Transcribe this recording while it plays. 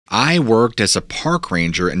I worked as a park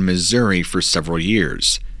ranger in Missouri for several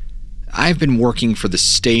years. I've been working for the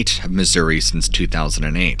state of Missouri since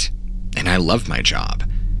 2008, and I love my job.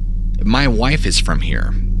 My wife is from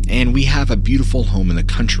here, and we have a beautiful home in the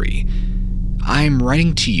country. I'm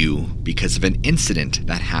writing to you because of an incident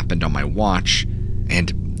that happened on my watch,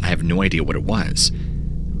 and I have no idea what it was,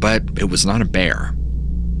 but it was not a bear.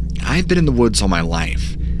 I've been in the woods all my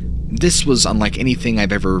life. This was unlike anything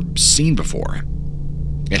I've ever seen before.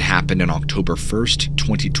 It happened on October 1st,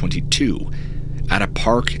 2022, at a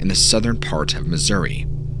park in the southern part of Missouri.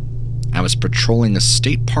 I was patrolling a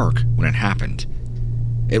state park when it happened.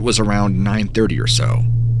 It was around 9:30 or so.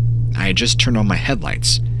 I had just turned on my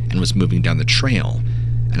headlights and was moving down the trail,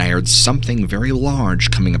 and I heard something very large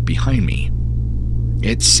coming up behind me.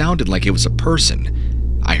 It sounded like it was a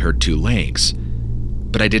person. I heard 2 legs,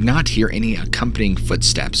 but I did not hear any accompanying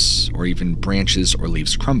footsteps or even branches or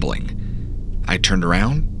leaves crumbling. I turned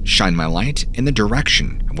around, shined my light in the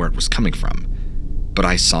direction of where it was coming from, but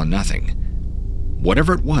I saw nothing.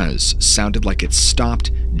 Whatever it was sounded like it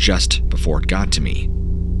stopped just before it got to me.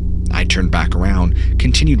 I turned back around,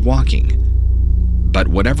 continued walking, but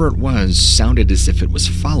whatever it was sounded as if it was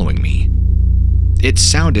following me. It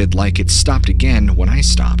sounded like it stopped again when I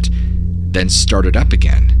stopped, then started up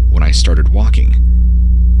again when I started walking.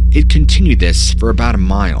 It continued this for about a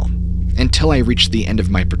mile, until I reached the end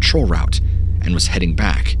of my patrol route and was heading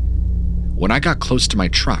back. When I got close to my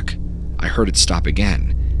truck, I heard it stop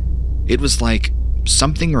again. It was like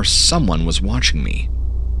something or someone was watching me,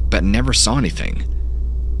 but never saw anything.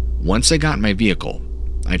 Once I got in my vehicle,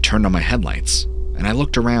 I turned on my headlights, and I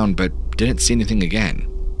looked around but didn't see anything again,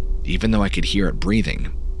 even though I could hear it breathing.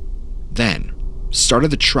 Then,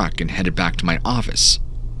 started the truck and headed back to my office.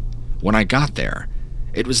 When I got there,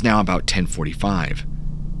 it was now about 10:45.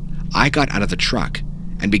 I got out of the truck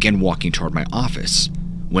and began walking toward my office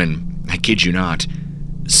when, I kid you not,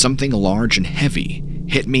 something large and heavy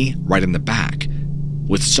hit me right in the back.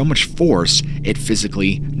 With so much force, it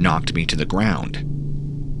physically knocked me to the ground.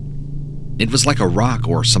 It was like a rock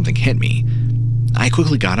or something hit me. I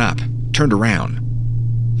quickly got up, turned around.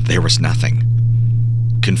 There was nothing.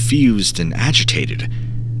 Confused and agitated,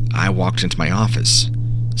 I walked into my office,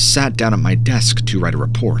 sat down at my desk to write a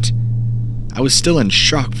report. I was still in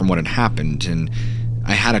shock from what had happened, and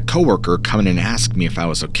I had a coworker come in and ask me if I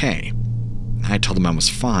was okay. I told him I was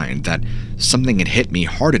fine, that something had hit me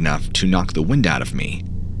hard enough to knock the wind out of me.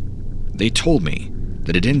 They told me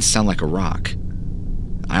that it didn't sound like a rock.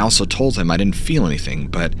 I also told him I didn't feel anything,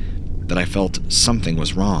 but that I felt something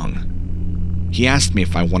was wrong. He asked me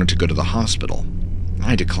if I wanted to go to the hospital.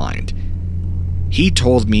 I declined. He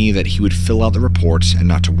told me that he would fill out the report and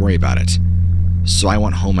not to worry about it, so I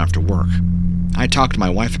went home after work. I talked to my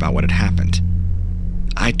wife about what had happened.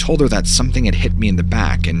 I told her that something had hit me in the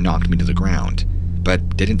back and knocked me to the ground,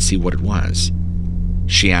 but didn't see what it was.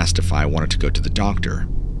 She asked if I wanted to go to the doctor,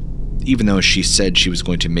 even though she said she was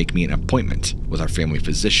going to make me an appointment with our family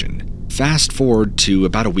physician. Fast forward to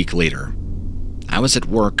about a week later. I was at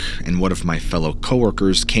work and one of my fellow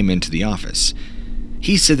coworkers came into the office.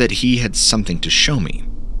 He said that he had something to show me,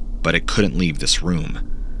 but it couldn't leave this room.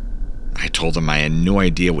 I told him I had no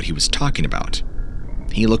idea what he was talking about.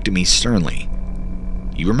 He looked at me sternly.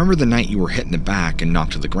 "You remember the night you were hit in the back and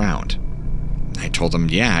knocked to the ground?" I told him,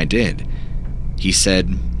 yeah, I did. He said,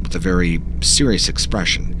 with a very serious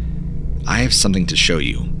expression, "I have something to show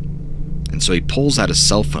you." And so he pulls out his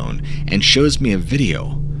cell phone and shows me a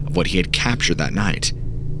video of what he had captured that night.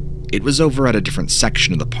 It was over at a different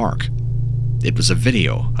section of the park. It was a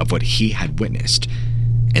video of what he had witnessed.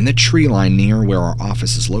 In the tree line near where our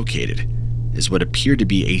office is located is what appeared to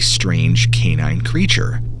be a strange canine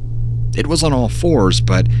creature. It was on all fours,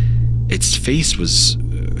 but its face was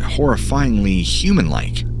horrifyingly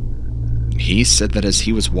human-like. He said that as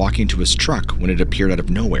he was walking to his truck when it appeared out of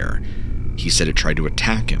nowhere, he said it tried to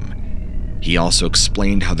attack him. He also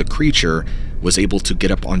explained how the creature was able to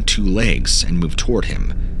get up on 2 legs and move toward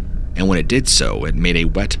him, and when it did so, it made a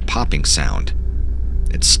wet popping sound.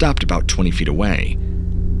 It stopped about 20 feet away.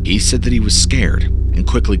 He said that he was scared and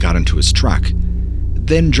quickly got into his truck,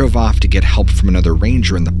 then drove off to get help from another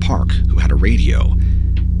ranger in the park who had a radio.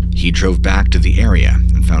 He drove back to the area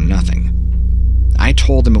and found nothing. I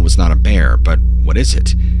told him it was not a bear, but what is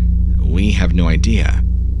it? We have no idea.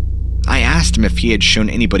 I asked him if he had shown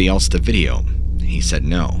anybody else the video. He said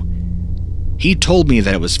no. He told me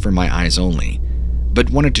that it was for my eyes only, but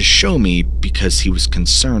wanted to show me because he was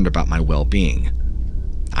concerned about my well-being.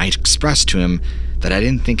 I expressed to him that I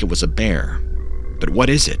didn't think it was a bear, but what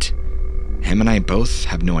is it? Him and I both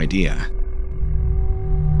have no idea.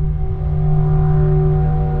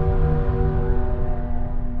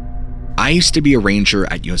 I used to be a ranger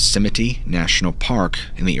at Yosemite National Park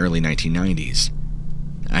in the early 1990s.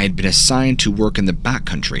 I had been assigned to work in the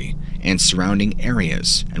backcountry and surrounding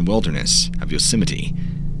areas and wilderness of Yosemite.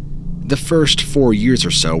 The first 4 years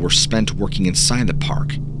or so were spent working inside the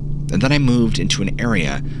park, and then I moved into an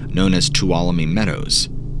area known as Tuolumne Meadows.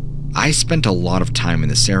 I spent a lot of time in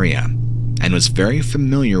this area and was very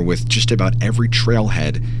familiar with just about every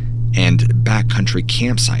trailhead and backcountry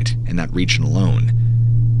campsite in that region alone.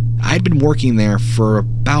 I had been working there for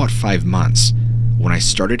about 5 months when I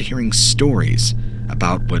started hearing stories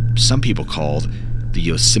about what some people called the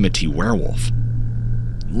Yosemite werewolf.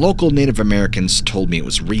 Local Native Americans told me it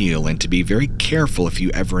was real and to be very careful if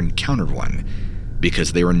you ever encountered one,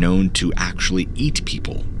 because they were known to actually eat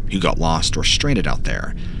people who got lost or stranded out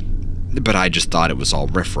there. But I just thought it was all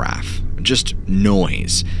riffraff, just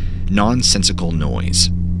noise, nonsensical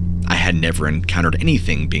noise. I had never encountered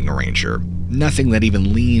anything being a ranger, nothing that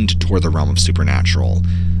even leaned toward the realm of supernatural.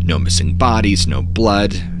 No missing bodies, no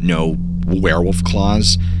blood, no werewolf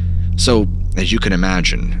claws. So, as you can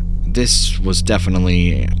imagine, this was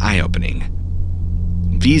definitely eye-opening.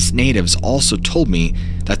 These natives also told me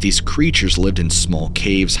that these creatures lived in small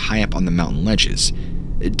caves high up on the mountain ledges,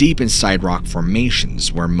 deep inside rock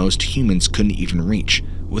formations where most humans couldn't even reach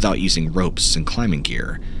without using ropes and climbing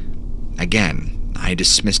gear. Again, I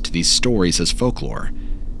dismissed these stories as folklore.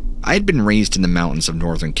 I had been raised in the mountains of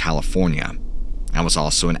Northern California. I was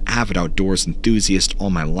also an avid outdoors enthusiast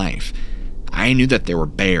all my life. I knew that there were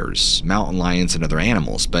bears, mountain lions, and other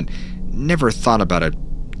animals, but never thought about a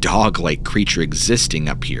dog-like creature existing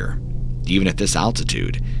up here, even at this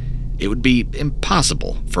altitude. It would be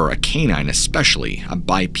impossible for a canine, especially a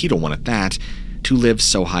bipedal one at that, to live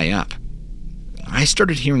so high up. I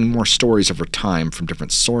started hearing more stories over time from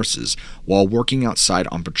different sources while working outside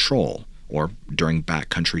on patrol or during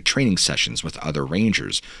backcountry training sessions with other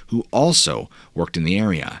rangers who also worked in the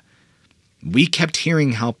area. We kept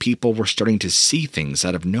hearing how people were starting to see things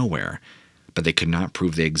out of nowhere, but they could not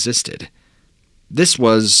prove they existed. This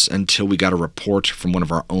was until we got a report from one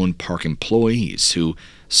of our own park employees who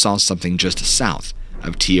saw something just south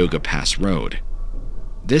of Tioga Pass Road.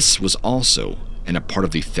 This was also in a part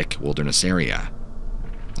of the thick wilderness area.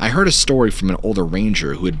 I heard a story from an older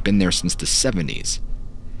ranger who had been there since the 70s.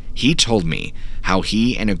 He told me how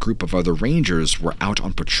he and a group of other rangers were out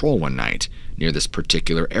on patrol one night near this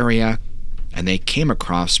particular area, and they came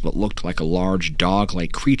across what looked like a large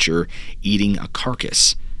dog-like creature eating a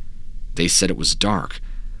carcass. They said it was dark,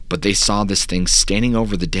 but they saw this thing standing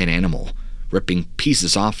over the dead animal, ripping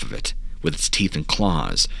pieces off of it with its teeth and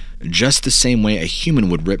claws, just the same way a human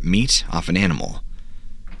would rip meat off an animal.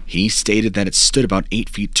 He stated that it stood about 8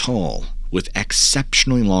 feet tall, with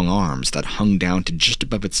exceptionally long arms that hung down to just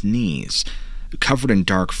above its knees, covered in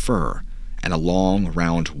dark fur, and a long,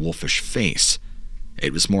 round, wolfish face.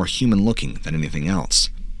 It was more human-looking than anything else.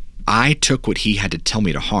 I took what he had to tell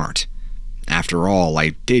me to heart. After all,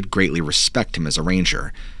 I did greatly respect him as a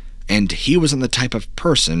ranger, and he wasn't the type of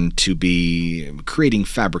person to be creating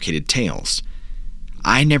fabricated tales.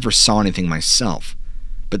 I never saw anything myself,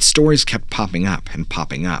 but stories kept popping up and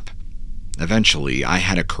popping up. Eventually, I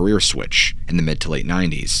had a career switch in the mid to late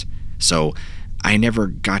 90s, so I never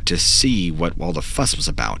got to see what all the fuss was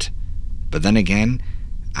about. But then again,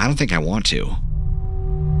 I don't think I want to.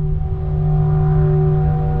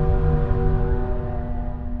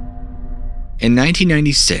 In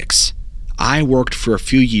 1996, I worked for a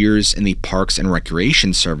few years in the Parks and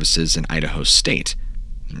Recreation Services in Idaho State.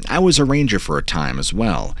 I was a ranger for a time as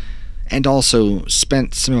well, and also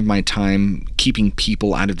spent some of my time keeping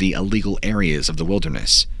people out of the illegal areas of the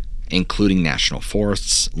wilderness, including national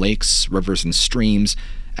forests, lakes, rivers, and streams,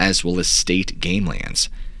 as well as state game lands.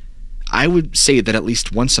 I would say that at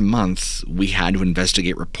least once a month, we had to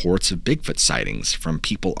investigate reports of Bigfoot sightings from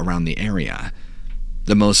people around the area.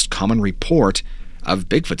 The most common report of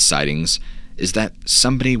Bigfoot sightings is that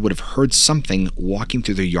somebody would have heard something walking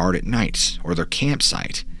through their yard at night or their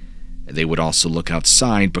campsite. They would also look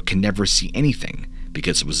outside but could never see anything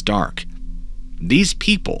because it was dark. These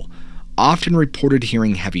people often reported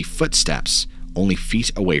hearing heavy footsteps only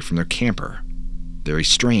feet away from their camper. Very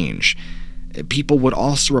strange. People would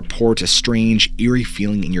also report a strange, eerie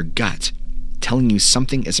feeling in your gut, telling you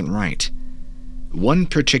something isn't right. One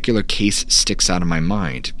particular case sticks out in my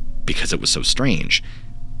mind because it was so strange.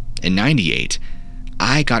 In '98,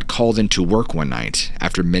 I got called into work one night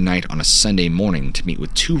after midnight on a Sunday morning to meet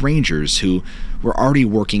with 2 rangers who were already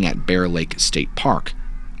working at Bear Lake State Park,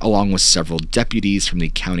 along with several deputies from the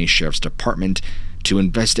county sheriff's department to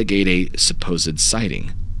investigate a supposed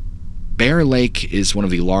sighting. Bear Lake is one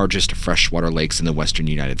of the largest freshwater lakes in the western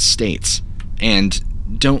United States, and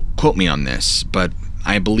Don't quote me on this, but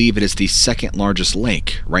I believe it is the second largest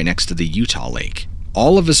lake, right next to the Utah lake.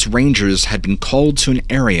 All of us rangers had been called to an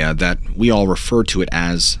area that we all referred to it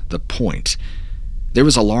as the Point. There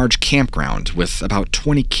was a large campground with about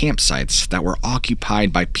 20 campsites that were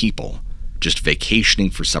occupied by people, just vacationing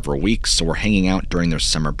for several weeks or hanging out during their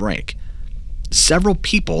summer break. Several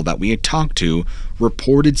people that we had talked to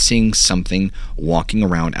reported seeing something walking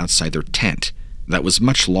around outside their tent that was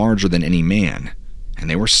much larger than any man, and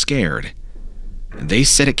they were scared. They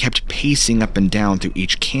said it kept pacing up and down through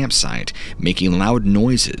each campsite, making loud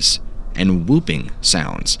noises and whooping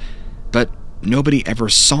sounds, but nobody ever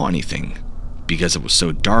saw anything because it was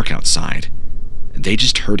so dark outside. They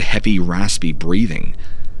just heard heavy, raspy breathing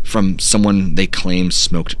from someone they claimed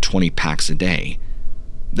smoked 20 packs a day.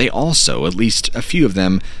 They also, at least a few of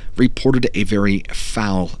them, reported a very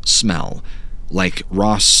foul smell, like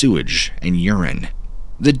raw sewage and urine.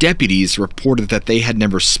 The deputies reported that they had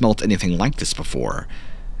never smelt anything like this before,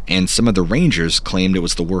 and some of the rangers claimed it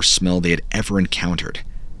was the worst smell they had ever encountered.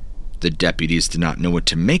 The deputies did not know what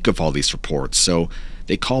to make of all these reports, so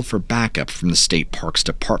they called for backup from the State Parks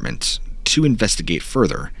Department to investigate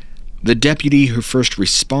further. The deputy who first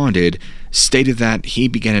responded stated that he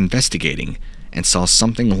began investigating and saw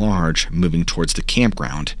something large moving towards the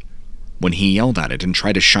campground. When he yelled at it and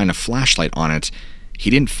tried to shine a flashlight on it, he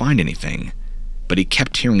didn't find anything, but he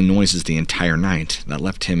kept hearing noises the entire night that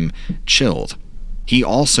left him chilled. He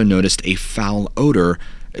also noticed a foul odor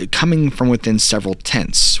coming from within several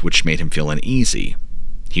tents, which made him feel uneasy.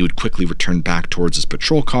 He would quickly return back towards his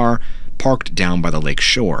patrol car, parked down by the lake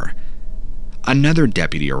shore. Another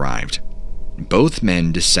deputy arrived. Both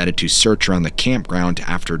men decided to search around the campground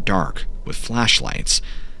after dark with flashlights,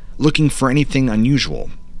 looking for anything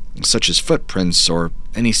unusual, such as footprints or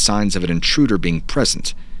any signs of an intruder being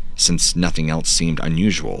present, since nothing else seemed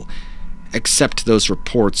unusual, except those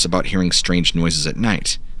reports about hearing strange noises at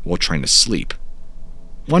night while trying to sleep.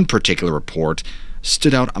 One particular report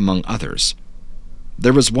stood out among others.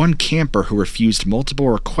 There was one camper who refused multiple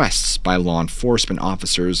requests by law enforcement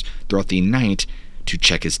officers throughout the night to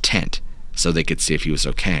check his tent so they could see if he was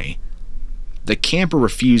okay. The camper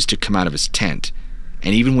refused to come out of his tent,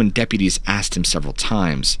 and even when deputies asked him several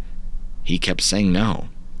times, he kept saying no.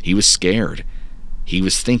 He was scared. He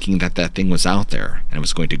was thinking that that thing was out there and it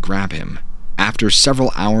was going to grab him. After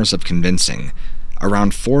several hours of convincing,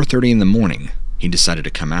 around 4:30 in the morning, he decided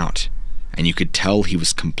to come out, and you could tell he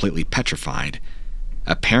was completely petrified.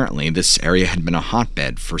 Apparently, this area had been a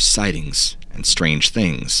hotbed for sightings and strange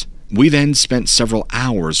things. We then spent several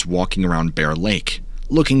hours walking around Bear Lake,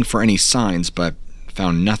 looking for any signs, but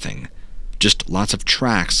found nothing. Just lots of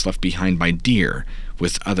tracks left behind by deer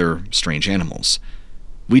with other strange animals.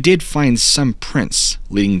 We did find some prints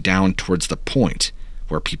leading down towards the point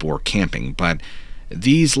where people were camping, but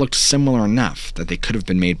these looked similar enough that they could have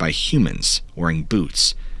been made by humans wearing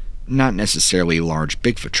boots, not necessarily large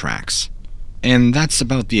Bigfoot tracks. And that's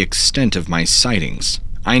about the extent of my sightings.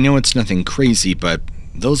 I know it's nothing crazy, but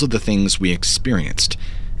those are the things we experienced.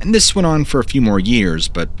 And this went on for a few more years,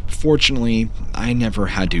 but fortunately, I never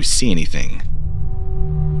had to see anything.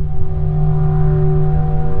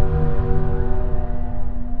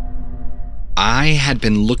 I had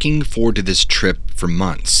been looking forward to this trip for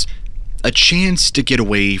months. A chance to get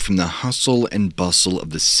away from the hustle and bustle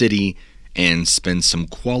of the city and spend some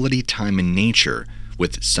quality time in nature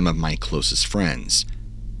with some of my closest friends.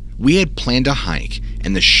 We had planned a hike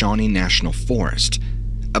in the Shawnee National Forest,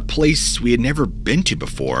 a place we had never been to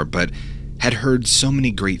before but had heard so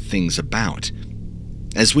many great things about.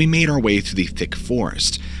 As we made our way through the thick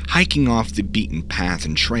forest, hiking off the beaten path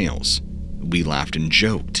and trails, we laughed and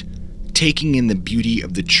joked, taking in the beauty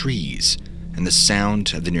of the trees and the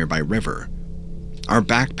sound of the nearby river. Our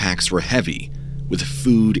backpacks were heavy with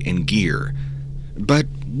food and gear, but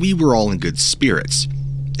we were all in good spirits,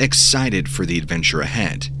 excited for the adventure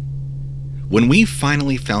ahead. When we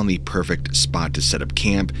finally found the perfect spot to set up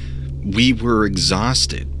camp, we were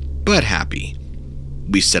exhausted, but happy.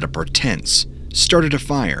 We set up our tents, started a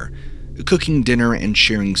fire, cooking dinner and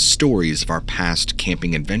sharing stories of our past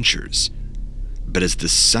camping adventures. But as the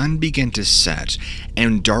sun began to set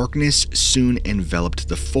and darkness soon enveloped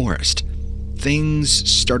the forest, things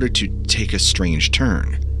started to take a strange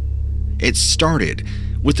turn. It started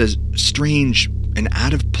with a strange and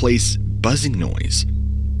out-of-place buzzing noise.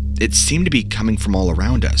 It seemed to be coming from all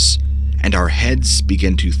around us, and our heads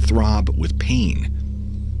began to throb with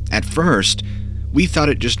pain. At first, we thought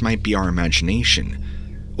it just might be our imagination,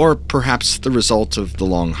 or perhaps the result of the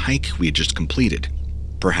long hike we had just completed,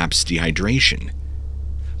 perhaps dehydration.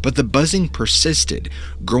 But the buzzing persisted,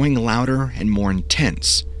 growing louder and more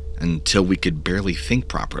intense, until we could barely think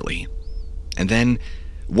properly. And then,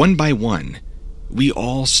 one by one, we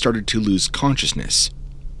all started to lose consciousness.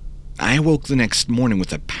 I awoke the next morning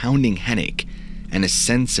with a pounding headache and a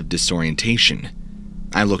sense of disorientation.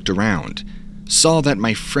 I looked around, saw that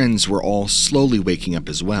my friends were all slowly waking up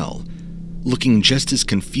as well, looking just as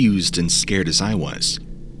confused and scared as I was.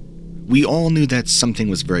 We all knew that something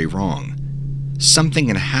was very wrong. Something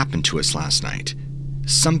had happened to us last night,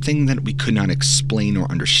 something that we could not explain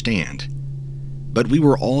or understand. But we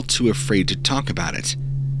were all too afraid to talk about it,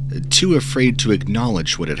 too afraid to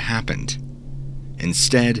acknowledge what had happened.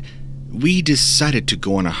 Instead, we decided to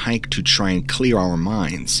go on a hike to try and clear our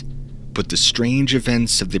minds, put the strange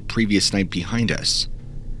events of the previous night behind us.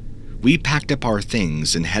 We packed up our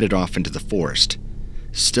things and headed off into the forest,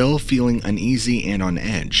 still feeling uneasy and on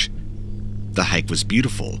edge. The hike was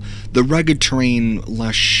beautiful, the rugged terrain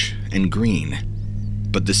lush and green,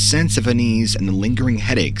 but the sense of unease and the lingering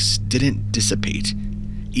headaches didn't dissipate,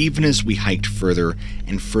 even as we hiked further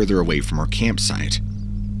and further away from our campsite.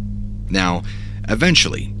 Now,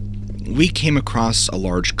 eventually, we came across a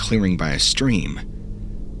large clearing by a stream.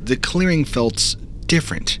 The clearing felt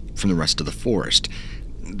different from the rest of the forest.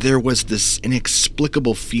 There was this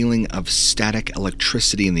inexplicable feeling of static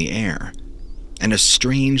electricity in the air, and a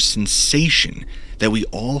strange sensation that we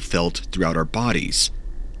all felt throughout our bodies.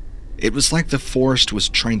 It was like the forest was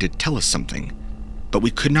trying to tell us something, but we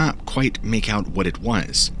could not quite make out what it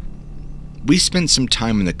was. We spent some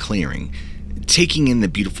time in the clearing, taking in the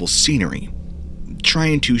beautiful scenery,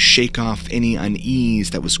 trying to shake off any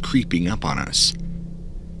unease that was creeping up on us.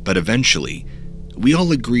 But eventually, we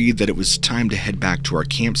all agreed that it was time to head back to our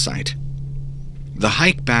campsite. The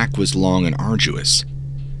hike back was long and arduous.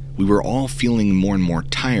 We were all feeling more and more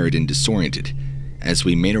tired and disoriented as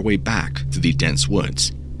we made our way back through the dense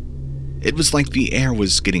woods. It was like the air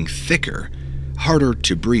was getting thicker, harder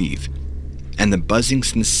to breathe, and the buzzing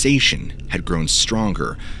sensation had grown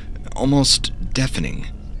stronger, almost deafening.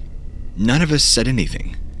 None of us said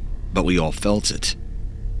anything, but we all felt it.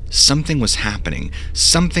 Something was happening,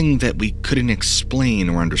 something that we couldn't explain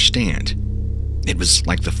or understand. It was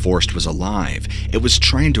like the forest was alive. It was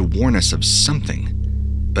trying to warn us of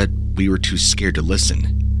something, but we were too scared to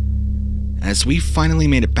listen. As we finally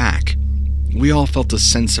made it back, we all felt a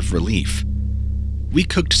sense of relief. We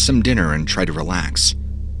cooked some dinner and tried to relax,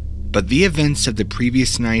 but the events of the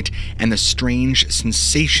previous night and the strange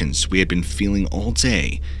sensations we had been feeling all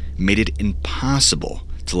day made it impossible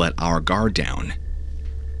to let our guard down.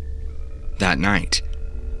 That night,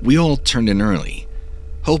 we all turned in early,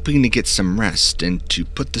 hoping to get some rest and to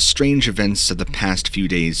put the strange events of the past few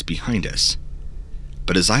days behind us.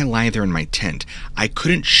 But as I lay there in my tent, I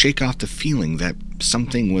couldn't shake off the feeling that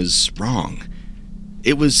something was wrong.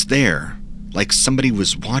 It was there, like somebody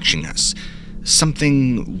was watching us,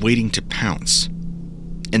 something waiting to pounce.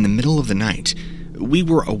 In the middle of the night, we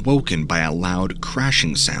were awoken by a loud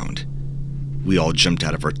crashing sound. We all jumped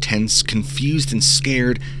out of our tents, confused and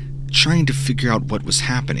scared, trying to figure out what was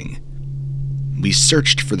happening. We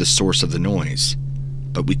searched for the source of the noise,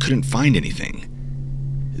 but we couldn't find anything.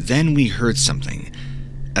 Then we heard something,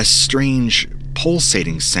 a strange,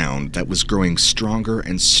 pulsating sound that was growing stronger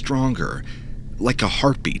and stronger, like a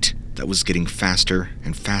heartbeat that was getting faster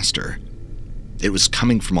and faster. It was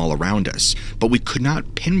coming from all around us, but we could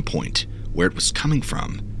not pinpoint where it was coming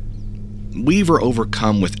from. We were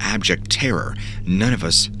overcome with abject terror. None of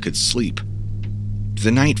us could sleep.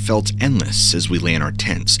 The night felt endless as we lay in our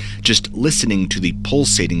tents, just listening to the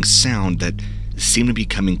pulsating sound that seemed to be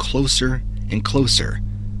coming closer and closer,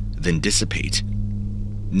 then dissipate.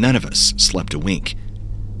 None of us slept a wink,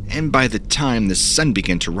 and by the time the sun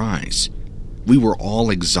began to rise, we were all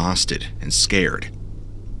exhausted and scared.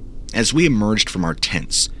 As we emerged from our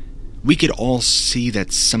tents, we could all see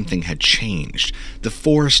that something had changed. The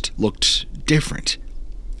forest looked different,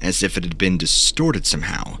 as if it had been distorted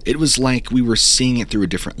somehow. It was like we were seeing it through a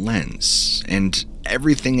different lens, and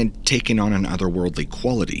everything had taken on an otherworldly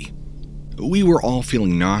quality. We were all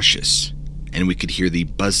feeling nauseous, and we could hear the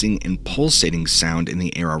buzzing and pulsating sound in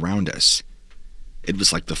the air around us. It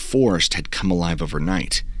was like the forest had come alive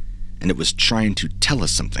overnight, and it was trying to tell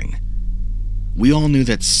us something. We all knew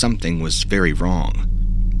that something was very wrong.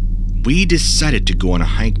 We decided to go on a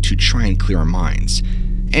hike to try and clear our minds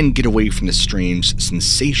and get away from the strange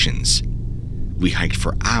sensations. We hiked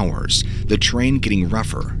for hours, the terrain getting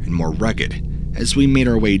rougher and more rugged as we made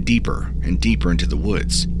our way deeper and deeper into the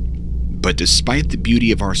woods. But despite the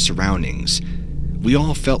beauty of our surroundings, we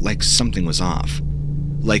all felt like something was off,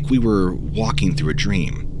 like we were walking through a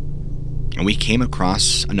dream. And we came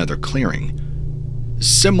across another clearing,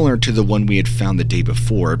 similar to the one we had found the day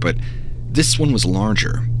before, but this one was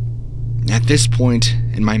larger. At this point,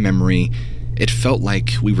 in my memory, it felt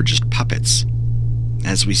like we were just puppets.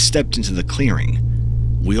 As we stepped into the clearing,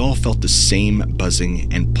 we all felt the same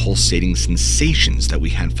buzzing and pulsating sensations that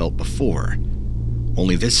we had felt before,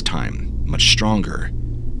 only this time much stronger.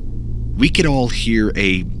 We could all hear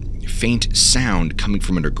a faint sound coming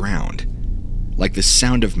from underground, like the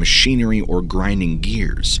sound of machinery or grinding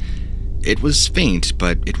gears. It was faint,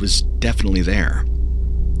 but it was definitely there.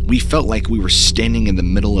 We felt like we were standing in the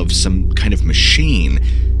middle of some kind of machine,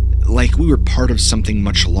 like we were part of something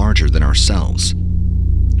much larger than ourselves.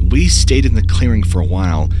 We stayed in the clearing for a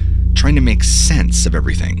while, trying to make sense of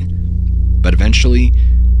everything, but eventually,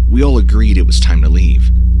 we all agreed it was time to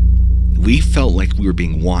leave. We felt like we were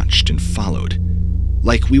being watched and followed,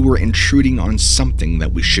 like we were intruding on something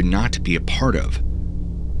that we should not be a part of.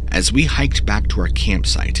 As we hiked back to our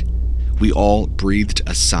campsite, we all breathed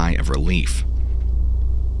a sigh of relief.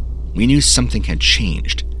 We knew something had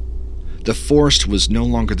changed. The forest was no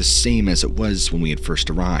longer the same as it was when we had first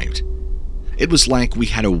arrived. It was like we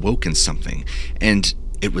had awoken something, and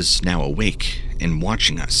it was now awake and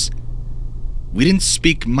watching us. We didn't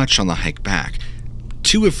speak much on the hike back,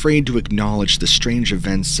 too afraid to acknowledge the strange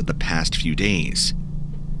events of the past few days.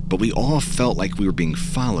 But we all felt like we were being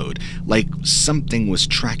followed, like something was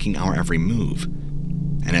tracking our every move.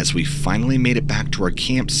 And as we finally made it back to our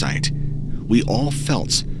campsite, we all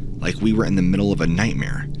felt like we were in the middle of a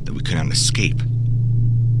nightmare that we could not escape.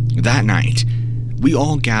 That night, we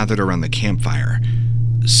all gathered around the campfire,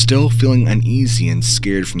 still feeling uneasy and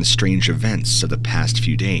scared from the strange events of the past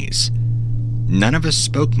few days. None of us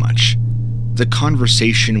spoke much. The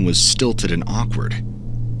conversation was stilted and awkward.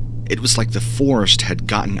 It was like the forest had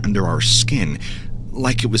gotten under our skin,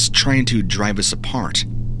 like it was trying to drive us apart.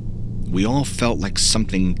 We all felt like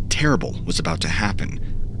something terrible was about to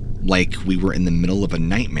happen, like we were in the middle of a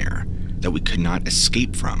nightmare that we could not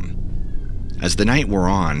escape from. As the night wore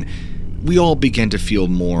on, we all began to feel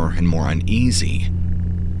more and more uneasy.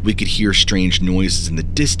 We could hear strange noises in the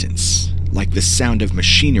distance, like the sound of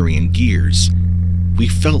machinery and gears. We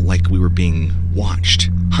felt like we were being watched,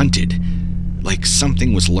 hunted, like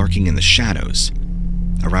something was lurking in the shadows.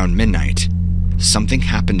 Around midnight, something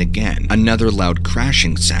happened again, another loud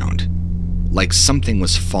crashing sound, like something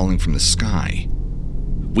was falling from the sky.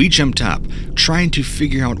 We jumped up, trying to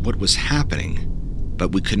figure out what was happening,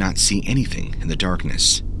 but we could not see anything in the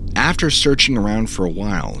darkness. After searching around for a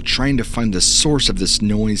while, trying to find the source of this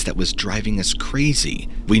noise that was driving us crazy,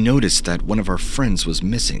 we noticed that one of our friends was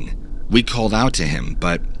missing. We called out to him,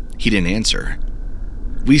 but he didn't answer.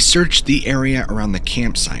 We searched the area around the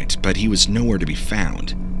campsite, but he was nowhere to be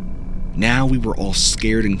found. Now we were all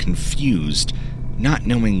scared and confused, not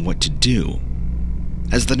knowing what to do.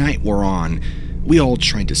 As the night wore on, we all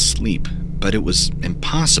tried to sleep, but it was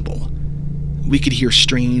impossible. We could hear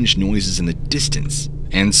strange noises in the distance,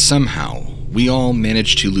 and somehow we all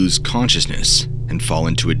managed to lose consciousness and fall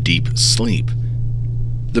into a deep sleep.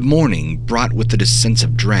 The morning brought with it a sense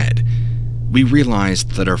of dread. We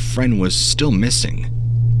realized that our friend was still missing.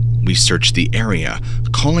 We searched the area,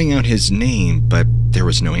 calling out his name, but there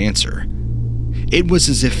was no answer. It was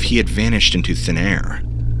as if he had vanished into thin air.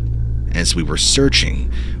 As we were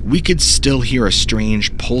searching, we could still hear a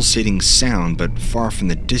strange pulsating sound, but far from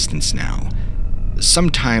the distance now,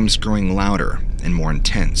 sometimes growing louder and more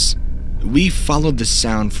intense. We followed the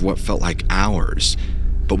sound for what felt like hours,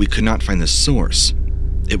 but we could not find the source.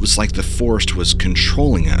 It was like the forest was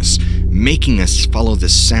controlling us, making us follow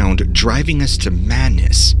this sound, driving us to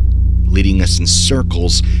madness, leading us in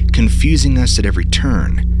circles, confusing us at every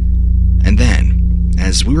turn. And then,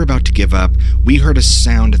 as we were about to give up, we heard a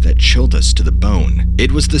sound that chilled us to the bone.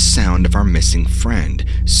 It was the sound of our missing friend,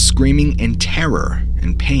 screaming in terror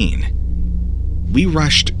and pain. We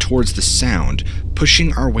rushed towards the sound,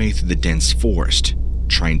 pushing our way through the dense forest,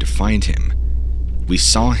 trying to find him. We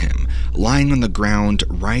saw him, lying on the ground,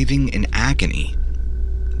 writhing in agony.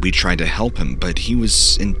 We tried to help him, but he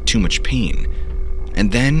was in too much pain.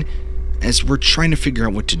 And then, as we're trying to figure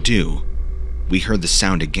out what to do, we heard the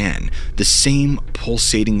sound again, the same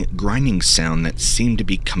pulsating, grinding sound that seemed to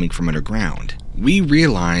be coming from underground. We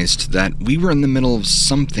realized that we were in the middle of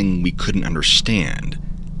something we couldn't understand,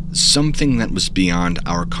 something that was beyond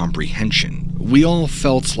our comprehension. We all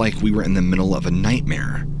felt like we were in the middle of a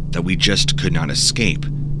nightmare that we just could not escape.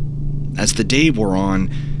 As the day wore on,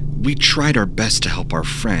 we tried our best to help our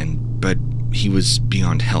friend, but he was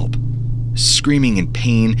beyond help. Screaming in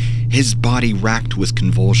pain, his body racked with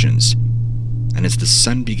convulsions. And as the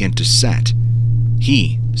sun began to set,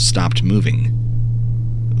 he stopped moving.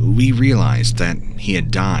 We realized that he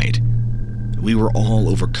had died. We were all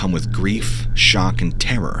overcome with grief, shock, and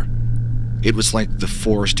terror. It was like the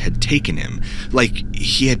forest had taken him, like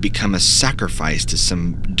he had become a sacrifice to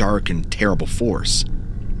some dark and terrible force.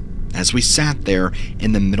 As we sat there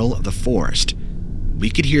in the middle of the forest, we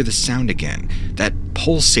could hear the sound again, that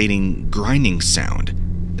pulsating, grinding sound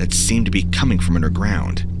that seemed to be coming from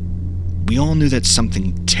underground. We all knew that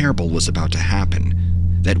something terrible was about to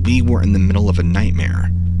happen, that we were in the middle of a nightmare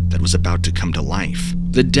that was about to come to life.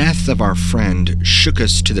 The death of our friend shook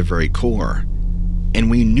us to the very core, and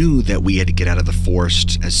we knew that we had to get out of the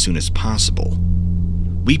forest as soon as possible.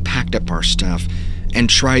 We packed up our stuff and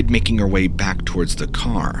tried making our way back towards the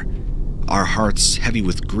car, our hearts heavy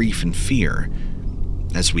with grief and fear.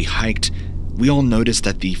 As we hiked, we all noticed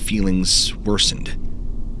that the feelings worsened.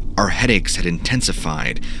 Our headaches had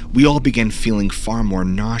intensified. We all began feeling far more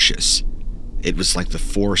nauseous. It was like the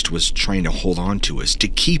forest was trying to hold on to us, to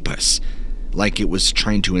keep us, like it was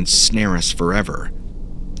trying to ensnare us forever.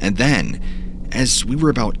 And then, as we were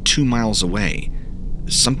about 2 miles away,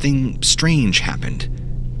 something strange happened.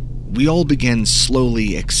 We all began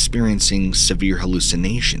slowly experiencing severe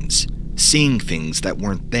hallucinations, seeing things that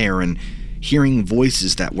weren't there and hearing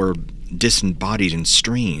voices that were disembodied and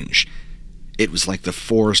strange. It was like the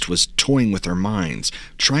forest was toying with our minds,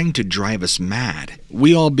 trying to drive us mad.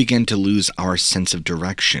 We all began to lose our sense of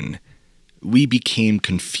direction. We became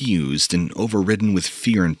confused and overridden with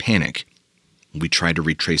fear and panic. We tried to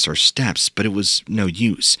retrace our steps, but it was no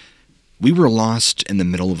use. We were lost in the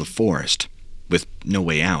middle of the forest, with no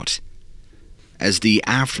way out. As the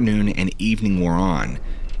afternoon and evening wore on,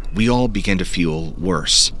 we all began to feel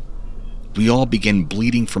worse. We all began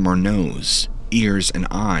bleeding from our nose, ears, and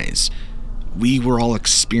eyes. We were all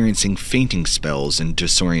experiencing fainting spells and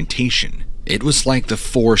disorientation. It was like the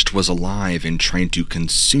forest was alive and trying to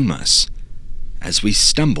consume us. As we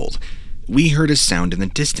stumbled, we heard a sound in the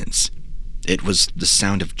distance. It was the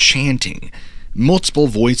sound of chanting, multiple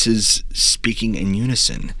voices speaking in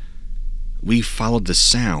unison. We followed the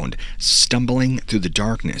sound, stumbling through the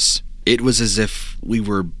darkness. It was as if we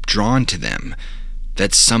were drawn to them,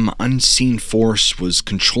 that some unseen force was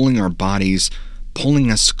controlling our bodies,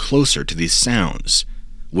 pulling us closer to these sounds,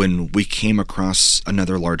 when we came across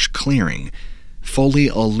another large clearing, fully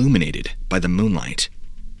illuminated by the moonlight.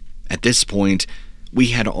 At this point, we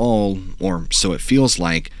had all, or so it feels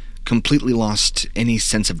like, completely lost any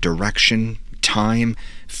sense of direction, time,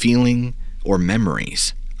 feeling, or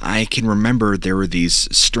memories. I can remember there were these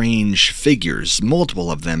strange figures,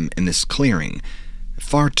 multiple of them in this clearing,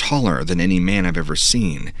 far taller than any man I've ever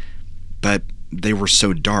seen, but they were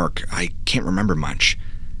so dark I can't remember much.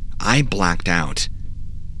 I blacked out,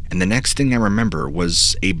 and the next thing I remember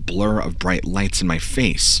was a blur of bright lights in my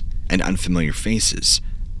face and unfamiliar faces.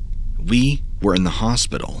 We were in the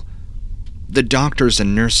hospital. The doctors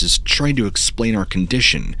and nurses tried to explain our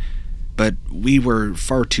condition, but we were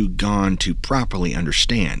far too gone to properly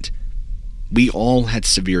understand. We all had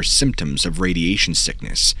severe symptoms of radiation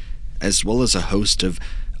sickness, as well as a host of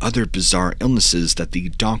other bizarre illnesses that the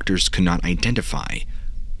doctors could not identify.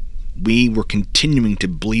 We were continuing to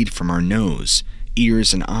bleed from our nose,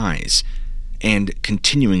 ears, and eyes, and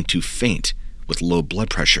continuing to faint with low blood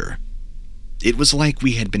pressure. It was like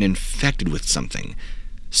we had been infected with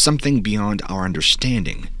something beyond our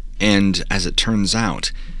understanding, and as it turns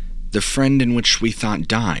out, the friend in which we thought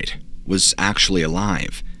died was actually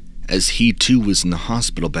alive, as he too was in the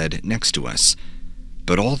hospital bed next to us.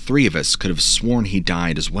 But all three of us could have sworn he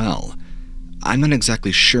died as well. I'm not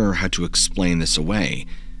exactly sure how to explain this away.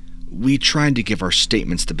 We tried to give our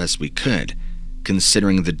statements the best we could,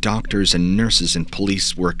 considering the doctors and nurses and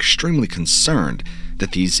police were extremely concerned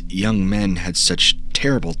that these young men had such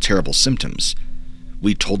terrible, terrible symptoms.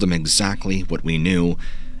 We told them exactly what we knew,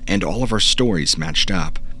 and all of our stories matched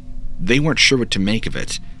up. They weren't sure what to make of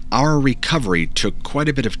it. Our recovery took quite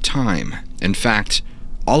a bit of time. In fact,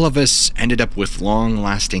 all of us ended up with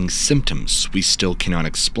long-lasting symptoms we still cannot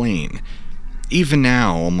explain. Even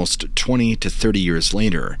now, almost 20 to 30 years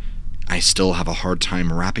later, I still have a hard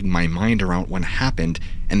time wrapping my mind around what happened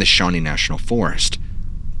in the Shawnee National Forest.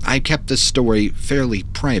 I kept this story fairly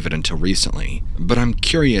private until recently, but I'm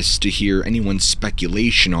curious to hear anyone's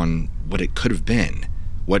speculation on what it could have been,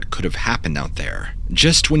 what could have happened out there.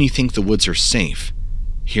 Just when you think the woods are safe,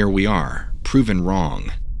 here we are, proven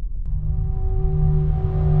wrong.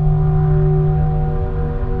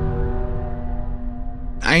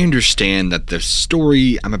 I understand that the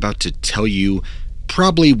story I'm about to tell you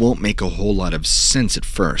probably won't make a whole lot of sense at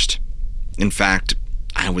first. In fact,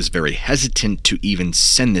 I was very hesitant to even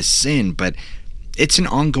send this in, but it's an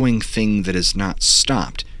ongoing thing that has not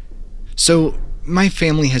stopped. So, my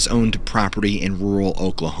family has owned property in rural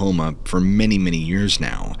Oklahoma for many, many years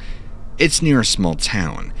now. It's near a small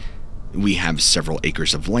town. We have several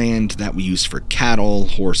acres of land that we use for cattle,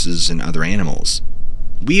 horses, and other animals.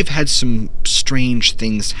 We have had some strange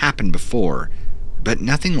things happen before, but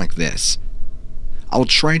nothing like this. I'll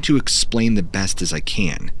try to explain the best as I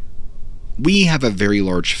can. We have a very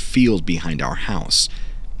large field behind our house.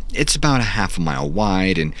 It's about a half a mile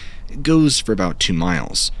wide and goes for about 2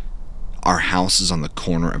 miles. Our house is on the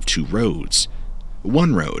corner of 2 roads.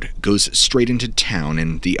 One road goes straight into town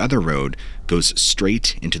and the other road goes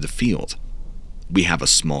straight into the field. We have a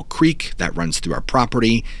small creek that runs through our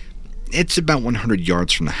property. It's about 100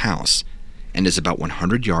 yards from the house and is about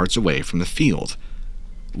 100 yards away from the field.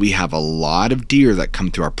 We have a lot of deer that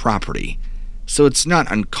come through our property, so it's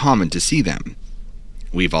not uncommon to see them.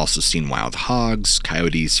 We've also seen wild hogs,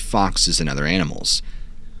 coyotes, foxes, and other animals.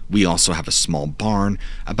 We also have a small barn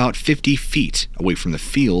about 50 feet away from the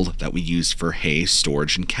field that we use for hay,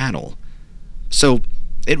 storage, and cattle. So,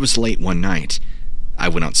 it was late one night. I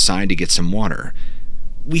went outside to get some water.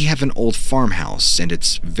 We have an old farmhouse and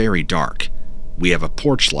it's very dark. We have a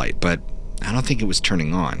porch light, but I don't think it was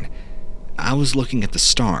turning on. I was looking at the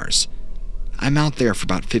stars. I'm out there for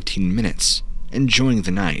about 15 minutes, enjoying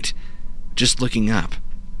the night, just looking up,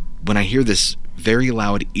 when I hear this very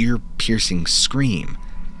loud, ear-piercing scream.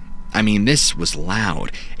 I mean, this was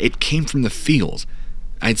loud. It came from the field.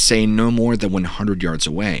 I'd say no more than 100 yards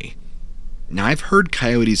away. Now, I've heard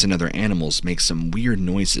coyotes and other animals make some weird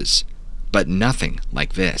noises, but nothing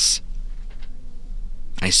like this.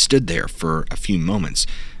 I stood there for a few moments,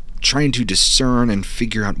 trying to discern and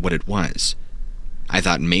figure out what it was. I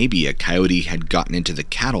thought maybe a coyote had gotten into the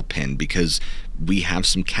cattle pen because we have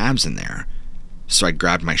some calves in there. So I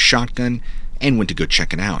grabbed my shotgun and went to go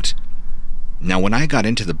check it out. Now, when I got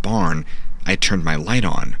into the barn, I turned my light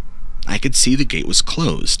on. I could see the gate was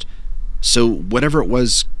closed, so whatever it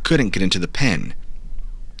was couldn't get into the pen.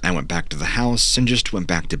 I went back to the house and just went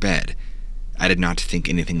back to bed. I did not think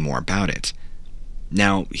anything more about it.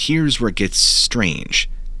 Now, here's where it gets strange.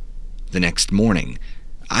 The next morning,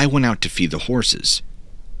 I went out to feed the horses.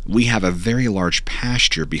 We have a very large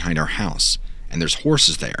pasture behind our house, and there's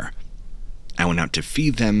horses there. I went out to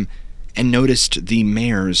feed them and noticed the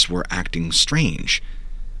mares were acting strange.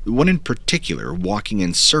 One in particular walking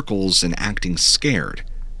in circles and acting scared.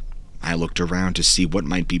 I looked around to see what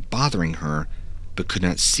might be bothering her, but could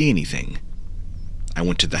not see anything. I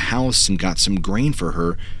went to the house and got some grain for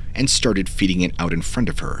her and started feeding it out in front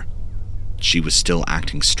of her. She was still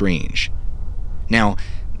acting strange. Now,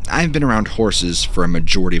 I've been around horses for a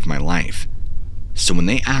majority of my life, so when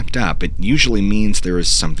they act up, it usually means there is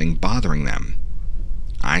something bothering them.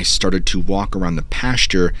 I started to walk around the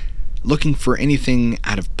pasture looking for anything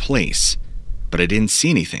out of place, but I didn't see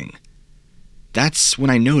anything. That's when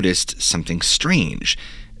I noticed something strange.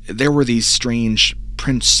 There were these strange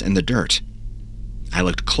prints in the dirt. I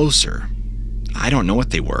looked closer. I don't know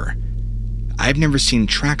what they were. I've never seen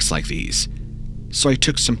tracks like these, so I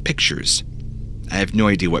took some pictures. I have no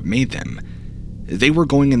idea what made them. They were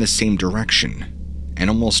going in the same direction, and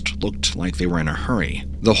almost looked like they were in a hurry.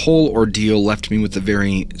 The whole ordeal left me with a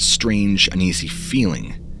very strange, uneasy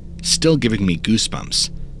feeling, still giving me goosebumps.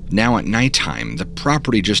 Now at nighttime, the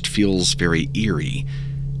property just feels very eerie.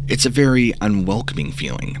 It's a very unwelcoming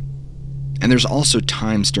feeling. And there's also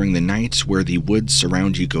times during the night where the woods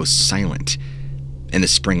around you go silent. In the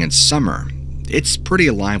spring and summer, it's pretty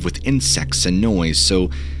alive with insects and noise, so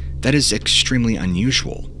that is extremely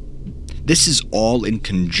unusual. This is all in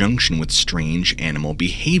conjunction with strange animal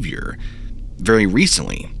behavior. Very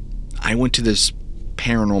recently, I went to this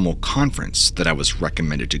paranormal conference that I was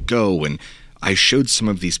recommended to go, and I showed some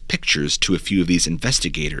of these pictures to a few of these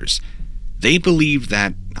investigators. They believe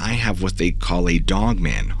that I have what they call a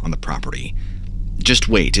Dogman on the property. Just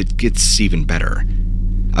wait, it gets even better.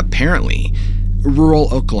 Apparently,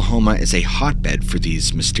 rural Oklahoma is a hotbed for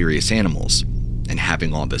these mysterious animals, and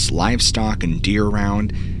having all this livestock and deer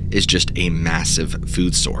around is just a massive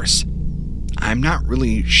food source. I'm not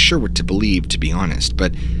really sure what to believe, to be honest,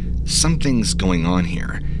 but something's going on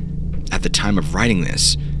here. At the time of writing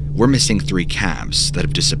this, we're missing 3 calves that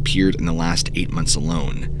have disappeared in the last 8 months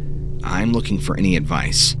alone. I'm looking for any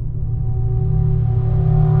advice.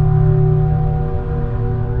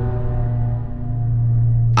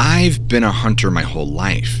 I've been a hunter my whole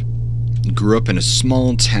life. Grew up in a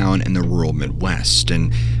small town in the rural Midwest,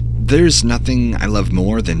 and there's nothing I love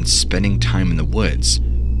more than spending time in the woods.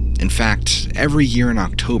 In fact, every year in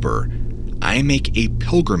October, I make a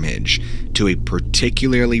pilgrimage to a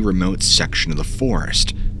particularly remote section of the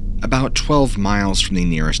forest, about 12 miles from the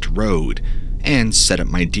nearest road, and set up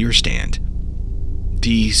my deer stand.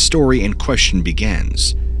 The story in question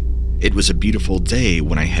begins. It was a beautiful day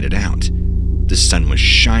when I headed out. The sun was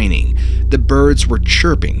shining, the birds were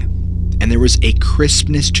chirping, and there was a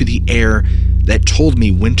crispness to the air that told me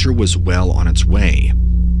winter was well on its way.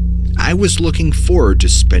 I was looking forward to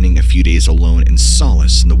spending a few days alone in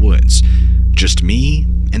solace in the woods, just me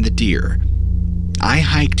and the deer. I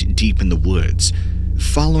hiked deep in the woods,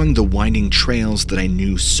 following the winding trails that I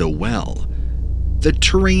knew so well. The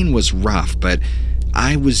terrain was rough, but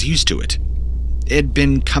I was used to it. It had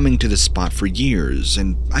been coming to the spot for years,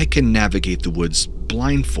 and I can navigate the woods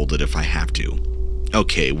blindfolded if I have to.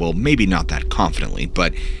 Okay, well, maybe not that confidently,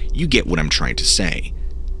 but you get what I'm trying to say.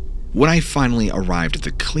 When I finally arrived at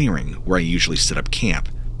the clearing where I usually set up camp,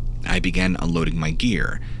 I began unloading my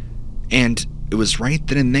gear, and it was right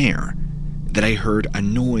then and there that I heard a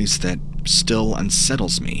noise that still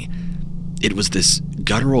unsettles me. It was this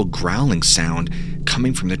guttural growling sound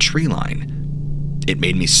coming from the tree line. It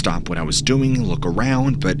made me stop what I was doing and look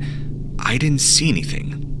around, but I didn't see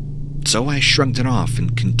anything. So I shrugged it off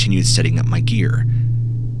and continued setting up my gear.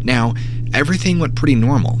 Now, everything went pretty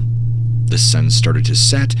normal. The sun started to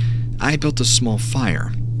set, I built a small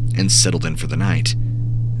fire, and settled in for the night.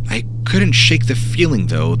 I couldn't shake the feeling,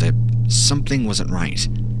 though, that something wasn't right.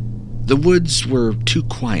 The woods were too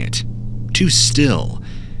quiet, too still.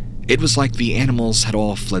 It was like the animals had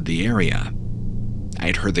all fled the area. I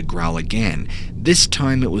had heard the growl again. This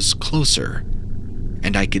time it was closer,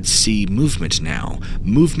 and I could see movement now,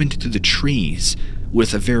 movement through the trees,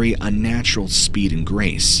 with a very unnatural speed and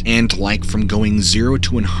grace. And like from going 0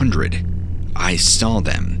 to 100, I saw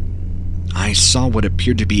them. I saw what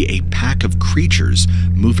appeared to be a pack of creatures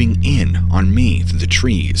moving in on me through the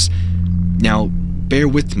trees. Now, bear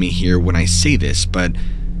with me here when I say this, but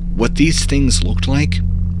what these things looked like,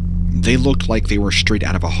 they looked like they were straight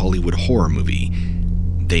out of a Hollywood horror movie.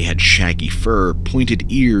 They had shaggy fur, pointed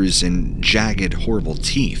ears, and jagged, horrible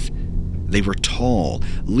teeth. They were tall,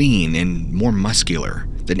 lean, and more muscular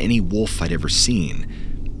than any wolf I'd ever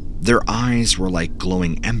seen. Their eyes were like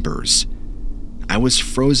glowing embers. I was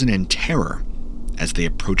frozen in terror as they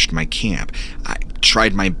approached my camp. I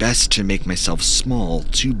tried my best to make myself small,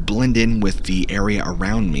 to blend in with the area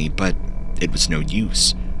around me, but it was no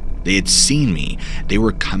use. They had seen me. They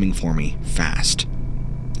were coming for me fast.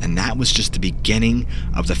 And that was just the beginning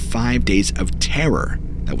of the 5 days of terror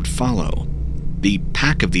that would follow. The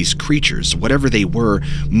pack of these creatures, whatever they were,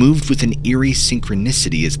 moved with an eerie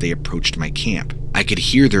synchronicity as they approached my camp. I could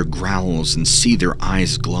hear their growls and see their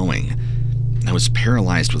eyes glowing. I was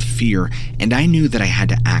paralyzed with fear, and I knew that I had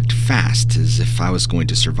to act fast, as if I was going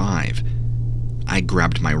to survive. I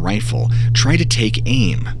grabbed my rifle, tried to take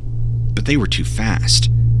aim, but they were too fast.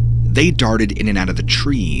 They darted in and out of the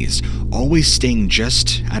trees, always staying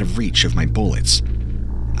just out of reach of my bullets.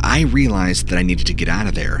 I realized that I needed to get out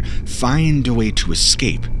of there, find a way to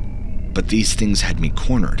escape, but these things had me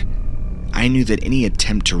cornered. I knew that any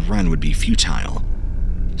attempt to run would be futile,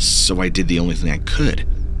 so I did the only thing I could.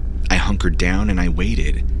 I hunkered down and I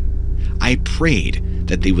waited. I prayed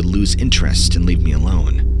that they would lose interest and leave me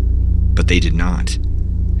alone, but they did not.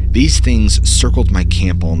 These things circled my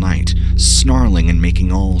camp all night, snarling and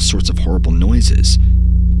making all sorts of horrible noises.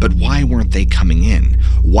 But why weren't they coming in?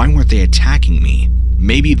 Why weren't they attacking me?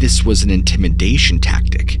 Maybe this was an intimidation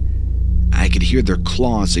tactic. I could hear their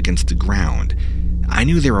claws against the ground. I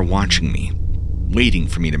knew they were watching me, waiting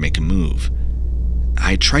for me to make a move.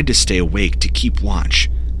 I tried to stay awake to keep watch,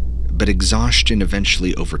 but exhaustion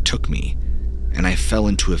eventually overtook me, and I fell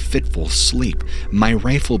into a fitful sleep, my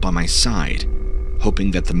rifle by my side,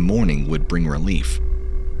 hoping that the morning would bring relief.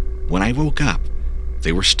 When I woke up,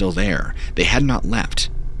 they were still there. They had not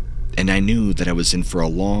left, and I knew that I was in for a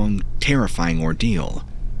long, terrifying ordeal.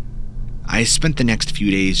 I spent the next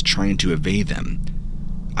few days trying to evade them.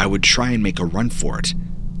 I would try and make a run for it.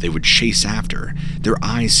 They would chase after, their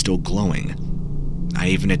eyes still glowing. I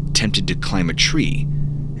even attempted to climb a tree,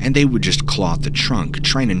 and they would just claw at the trunk,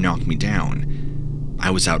 trying to knock me down.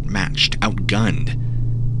 I was outmatched, outgunned.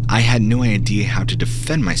 I had no idea how to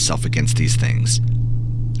defend myself against these things.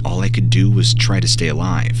 All I could do was try to stay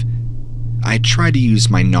alive. I tried to use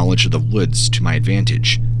my knowledge of the woods to my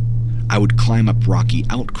advantage. I would climb up rocky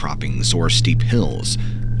outcroppings or steep hills,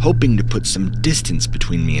 hoping to put some distance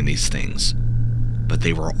between me and these things. But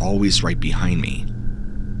they were always right behind me.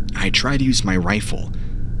 I tried to use my rifle,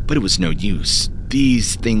 but it was no use.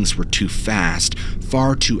 These things were too fast,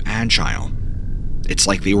 far too agile. It's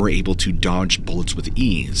like they were able to dodge bullets with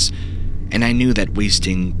ease, and I knew that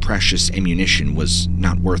wasting precious ammunition was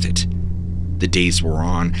not worth it. The days wore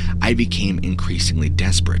on, I became increasingly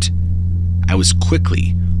desperate. I was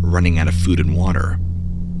quickly running out of food and water,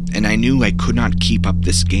 and I knew I could not keep up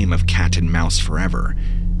this game of cat and mouse forever.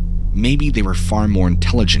 Maybe they were far more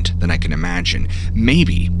intelligent than I can imagine.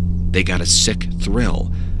 Maybe they got a sick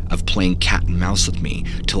thrill of playing cat and mouse with me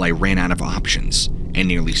till I ran out of options and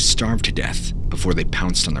nearly starved to death before they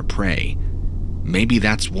pounced on their prey. Maybe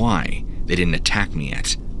that's why they didn't attack me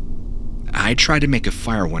yet. I tried to make a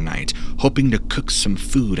fire one night, hoping to cook some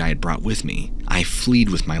food I had brought with me. I fled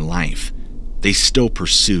with my life. They still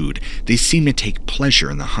pursued. They seemed to take pleasure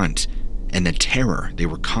in the hunt and the terror they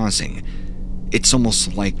were causing. It's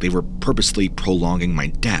almost like they were purposely prolonging my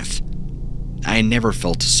death. I never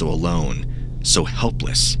felt so alone, so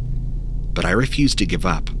helpless. But I refused to give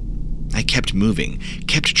up. I kept moving,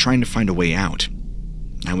 kept trying to find a way out.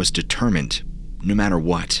 I was determined, no matter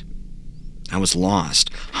what. I was lost,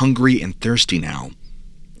 hungry and thirsty now.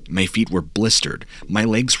 My feet were blistered, my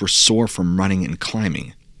legs were sore from running and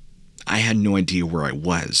climbing. I had no idea where I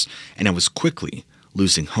was, and I was quickly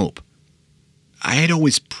losing hope. I had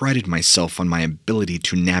always prided myself on my ability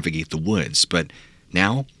to navigate the woods, but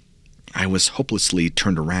now I was hopelessly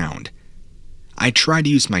turned around. I tried to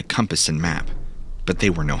use my compass and map, but they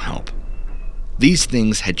were no help. These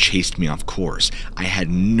things had chased me off course. I had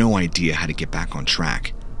no idea how to get back on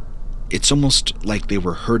track. It's almost like they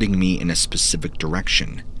were herding me in a specific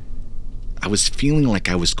direction. I was feeling like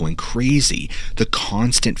I was going crazy. The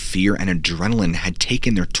constant fear and adrenaline had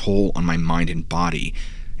taken their toll on my mind and body,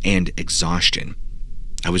 and exhaustion.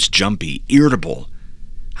 I was jumpy, irritable.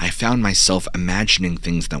 I found myself imagining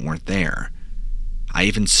things that weren't there. I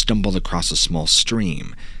even stumbled across a small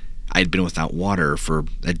stream. I had been without water for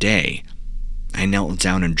a day. I knelt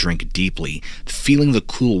down and drank deeply, feeling the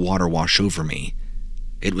cool water wash over me.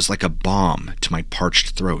 It was like a balm to my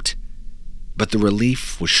parched throat. But the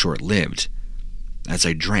relief was short-lived. As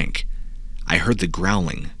I drank, I heard the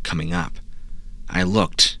growling coming up. I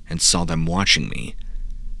looked and saw them watching me.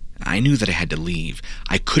 I knew that I had to leave.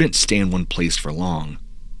 I couldn't stay in one place for long.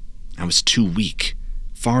 I was too weak,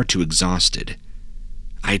 far too exhausted.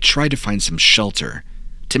 I tried to find some shelter,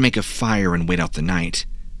 to make a fire and wait out the night,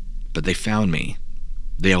 but they found me.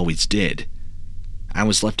 They always did. I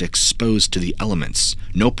was left exposed to the elements,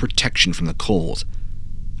 no protection from the cold.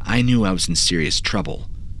 I knew I was in serious trouble.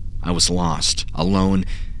 I was lost, alone,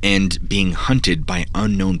 and being hunted by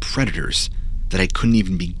unknown predators that I couldn't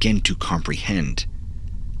even begin to comprehend.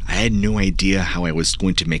 I had no idea how I was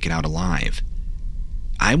going to make it out alive.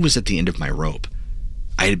 I was at the end of my rope.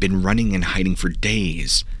 I had been running and hiding for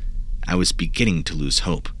days. I was beginning to lose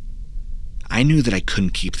hope. I knew that I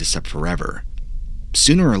couldn't keep this up forever.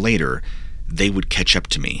 Sooner or later, they would catch up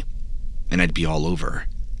to me, and I'd be all over.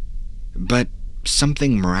 But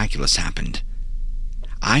something miraculous happened.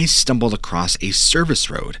 I stumbled across a service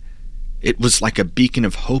road. It was like a beacon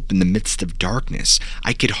of hope in the midst of darkness.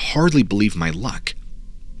 I could hardly believe my luck.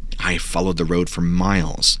 I followed the road for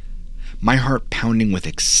miles, my heart pounding with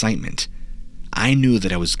excitement. I knew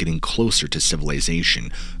that I was getting closer to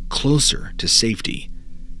civilization, closer to safety.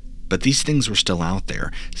 But these things were still out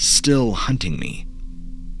there, still hunting me.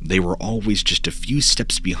 They were always just a few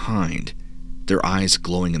steps behind, their eyes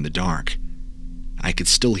glowing in the dark. I could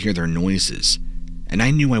still hear their noises, and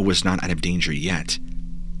I knew I was not out of danger yet.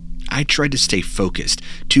 I tried to stay focused,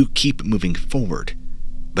 to keep moving forward,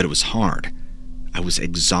 but it was hard. I was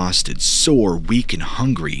exhausted, sore, weak, and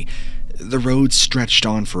hungry. The road stretched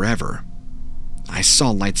on forever. I saw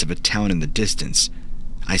lights of a town in the distance.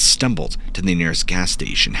 I stumbled to the nearest gas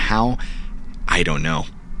station. How? I don't know.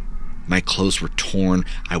 My clothes were torn.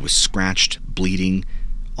 I was scratched, bleeding,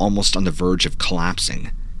 almost on the verge of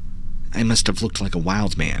collapsing. I must have looked like a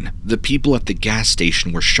wild man. The people at the gas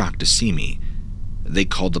station were shocked to see me. They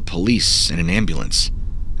called the police and an ambulance,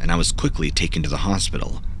 and I was quickly taken to the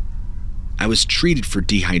hospital. I was treated for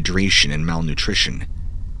dehydration and malnutrition,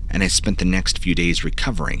 and I spent the next few days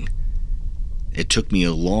recovering. It took me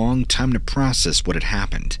a long time to process what had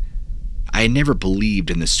happened. I had never believed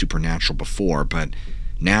in the supernatural before, but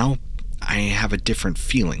now I have a different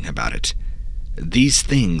feeling about it. These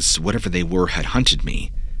things, whatever they were, had hunted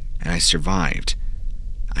me, and I survived.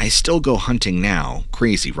 I still go hunting now,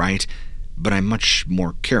 crazy, right? But I'm much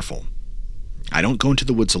more careful. I don't go into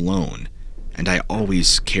the woods alone, and I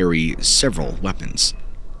always carry several weapons.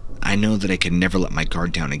 I know that I can never let my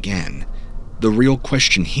guard down again. The real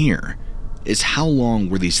question here is, how long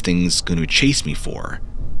were these things going to chase me for?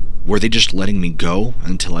 Were they just letting me go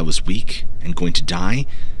until I was weak and going to die?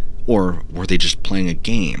 Or were they just playing a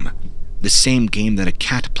game? The same game that a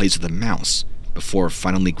cat plays with a mouse before it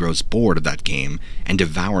finally grows bored of that game and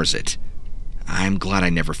devours it. I'm glad I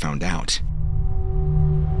never found out.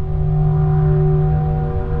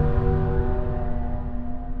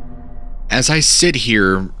 As I sit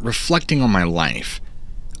here reflecting on my life,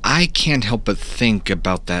 I can't help but think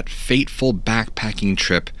about that fateful backpacking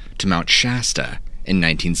trip to Mount Shasta in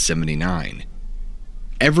 1979.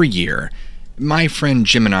 Every year, my friend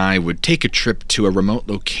Jim and I would take a trip to a remote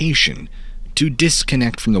location to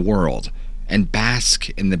disconnect from the world and bask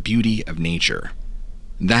in the beauty of nature.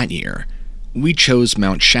 That year, we chose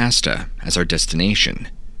Mount Shasta as our destination.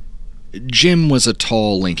 Jim was a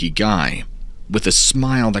tall, lanky guy with a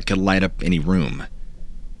smile that could light up any room.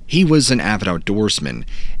 He was an avid outdoorsman,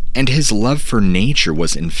 and his love for nature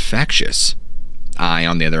was infectious. I,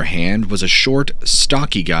 on the other hand, was a short,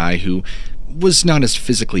 stocky guy who was not as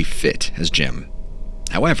physically fit as Jim.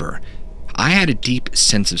 However, I had a deep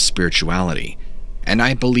sense of spirituality, and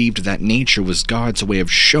I believed that nature was God's way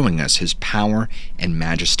of showing us his power and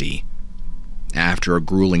majesty. After a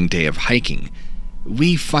grueling day of hiking,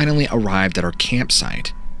 we finally arrived at our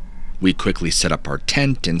campsite. We quickly set up our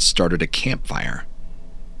tent and started a campfire.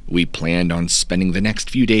 We planned on spending the next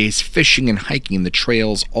few days fishing and hiking the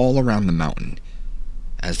trails all around the mountain.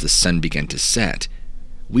 As the sun began to set,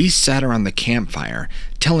 we sat around the campfire,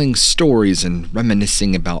 telling stories and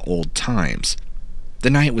reminiscing about old times. The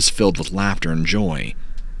night was filled with laughter and joy.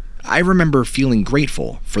 I remember feeling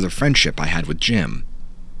grateful for the friendship I had with Jim.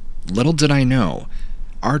 Little did I know,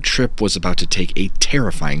 our trip was about to take a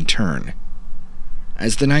terrifying turn.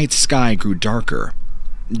 As the night sky grew darker,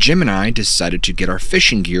 Jim and I decided to get our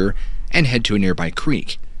fishing gear and head to a nearby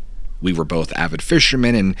creek. We were both avid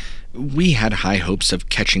fishermen, and we had high hopes of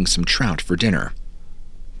catching some trout for dinner.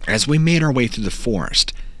 As we made our way through the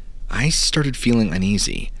forest, I started feeling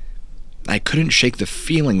uneasy. I couldn't shake the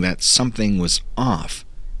feeling that something was off.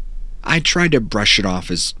 I tried to brush it off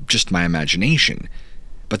as just my imagination,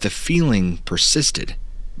 but the feeling persisted.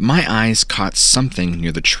 My eyes caught something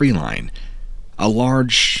near the tree line.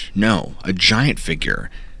 A giant figure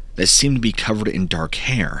that seemed to be covered in dark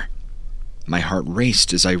hair. My heart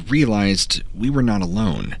raced as I realized we were not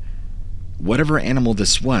alone. Whatever animal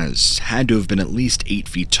this was had to have been at least 8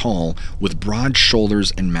 feet tall, with broad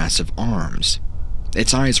shoulders and massive arms.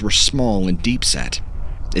 Its eyes were small and deep-set.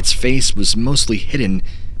 Its face was mostly hidden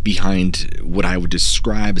behind what I would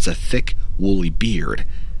describe as a thick, woolly beard.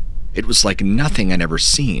 It was like nothing I'd ever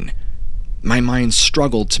seen. My mind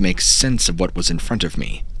struggled to make sense of what was in front of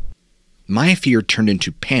me. My fear turned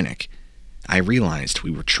into panic. I realized we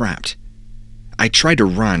were trapped. I tried to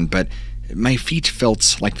run, but my feet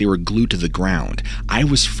felt like they were glued to the ground. I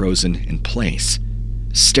was frozen in place,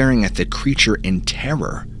 staring at the creature in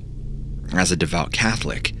terror. As a devout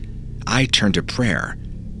Catholic, I turned to prayer.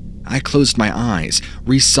 I closed my eyes,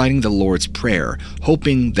 reciting the Lord's Prayer,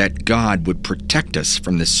 hoping that God would protect us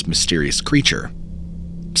from this mysterious creature.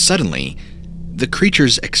 Suddenly, the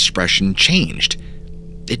creature's expression changed.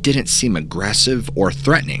 It didn't seem aggressive or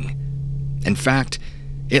threatening. In fact,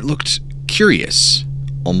 it looked curious,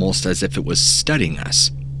 almost as if it was studying us.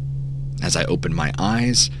 As I opened my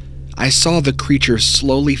eyes, I saw the creature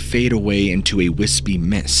slowly fade away into a wispy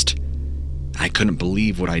mist. I couldn't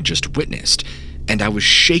believe what I just witnessed, and I was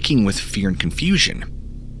shaking with fear and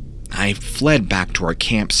confusion. I fled back to our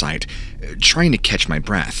campsite, trying to catch my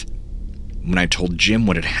breath. When I told Jim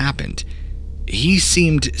what had happened, he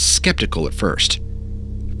seemed skeptical at first,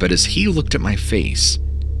 but as he looked at my face,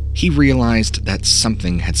 he realized that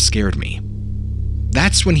something had scared me.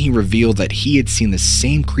 That's when he revealed that he had seen the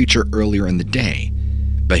same creature earlier in the day,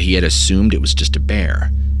 but he had assumed it was just a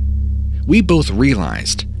bear. We both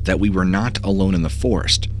realized that we were not alone in the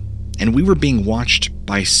forest, and we were being watched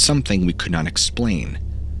by something we could not explain.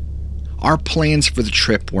 Our plans for the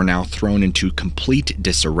trip were now thrown into complete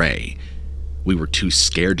disarray. We were too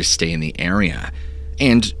scared to stay in the area,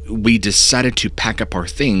 and we decided to pack up our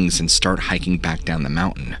things and start hiking back down the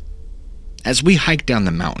mountain. As we hiked down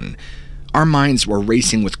the mountain, our minds were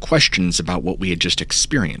racing with questions about what we had just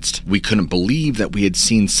experienced. We couldn't believe that we had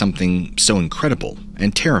seen something so incredible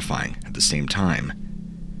and terrifying at the same time.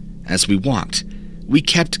 As we walked, we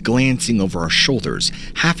kept glancing over our shoulders,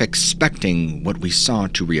 half expecting what we saw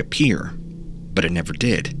to reappear, but it never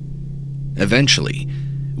did. Eventually,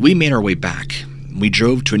 we made our way back. We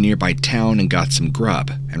drove to a nearby town and got some grub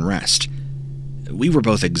and rest. We were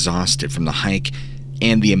both exhausted from the hike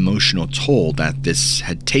and the emotional toll that this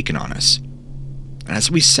had taken on us. As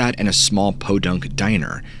we sat in a small podunk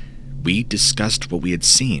diner, we discussed what we had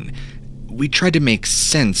seen. We tried to make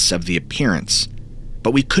sense of the appearance,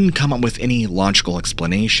 but we couldn't come up with any logical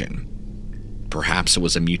explanation. Perhaps it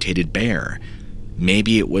was a mutated bear.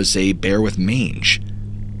 Maybe it was a bear with mange.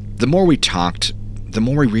 The more we talked, the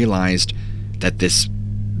more we realized that this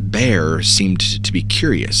bear seemed to be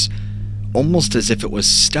curious, almost as if it was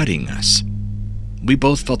studying us. We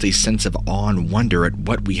both felt a sense of awe and wonder at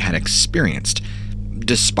what we had experienced.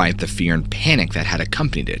 despite the fear and panic that had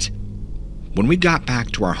accompanied it. When we got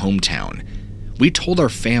back to our hometown, we told our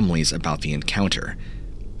families about the encounter.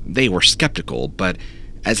 They were skeptical, but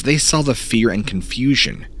as they saw the fear and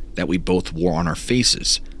confusion that we both wore on our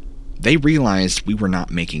faces, they realized we were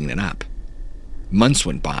not making it up. Months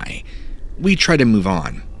went by. We tried to move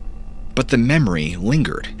on, but the memory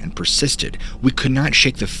lingered and persisted. We could not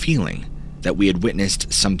shake the feeling that we had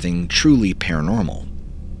witnessed something truly paranormal.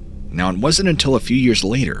 Now, it wasn't until a few years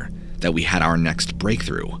later that we had our next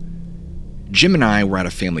breakthrough. Jim and I were at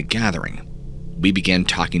a family gathering. We began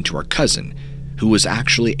talking to our cousin, who was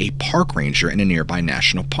actually a park ranger in a nearby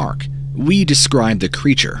national park. We described the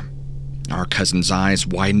creature. Our cousin's eyes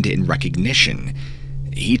widened in recognition.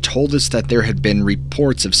 He told us that there had been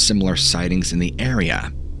reports of similar sightings in the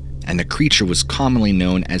area, and the creature was commonly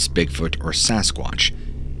known as Bigfoot or Sasquatch.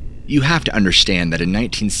 You have to understand that in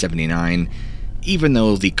 1979, even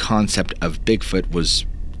though the concept of Bigfoot was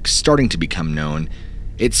starting to become known,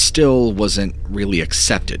 it still wasn't really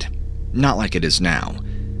accepted, not like it is now.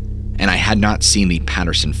 And I had not seen the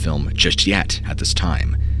Patterson film just yet at this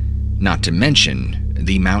time. Not to mention,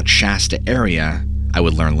 the Mount Shasta area, I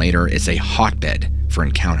would learn later, is a hotbed for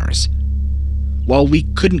encounters. While we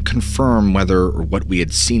couldn't confirm whether what we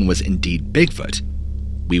had seen was indeed Bigfoot,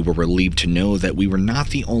 we were relieved to know that we were not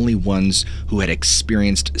the only ones who had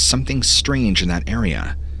experienced something strange in that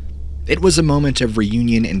area. It was a moment of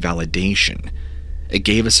reunion and validation. It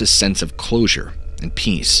gave us a sense of closure and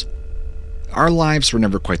peace. Our lives were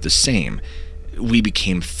never quite the same. We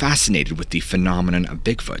became fascinated with the phenomenon of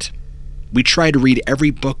Bigfoot. We tried to read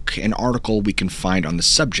every book and article we can find on the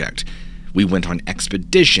subject. We went on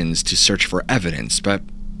expeditions to search for evidence, but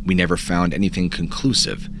we never found anything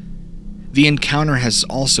conclusive. The encounter has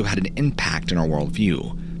also had an impact on our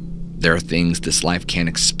worldview. There are things this life can't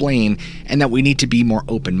explain, and that we need to be more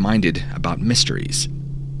open-minded about mysteries.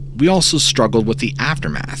 We also struggled with the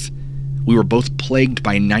aftermath. We were both plagued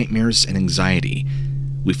by nightmares and anxiety.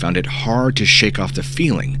 We found it hard to shake off the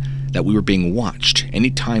feeling that we were being watched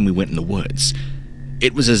any time we went in the woods.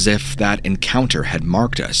 It was as if that encounter had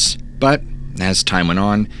marked us, but as time went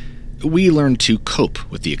on, we learned to cope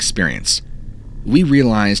with the experience. We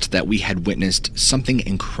realized that we had witnessed something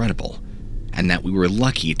incredible, and that we were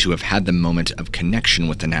lucky to have had the moment of connection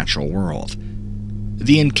with the natural world.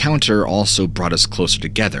 The encounter also brought us closer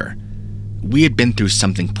together. We had been through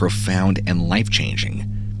something profound and life-changing.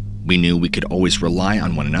 We knew we could always rely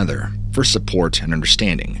on one another for support and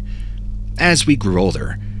understanding. As we grew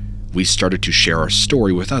older, we started to share our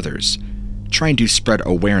story with others, trying to spread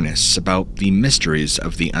awareness about the mysteries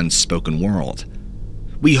of the unspoken world.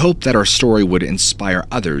 We hoped that our story would inspire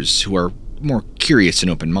others who are more curious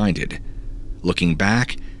and open-minded. Looking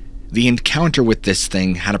back, the encounter with this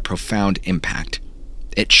thing had a profound impact.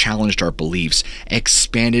 It challenged our beliefs,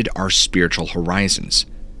 expanded our spiritual horizons,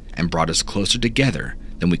 and brought us closer together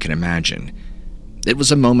than we could imagine. It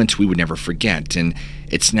was a moment we would never forget, and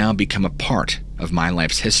it's now become a part of my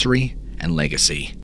life's history and legacy.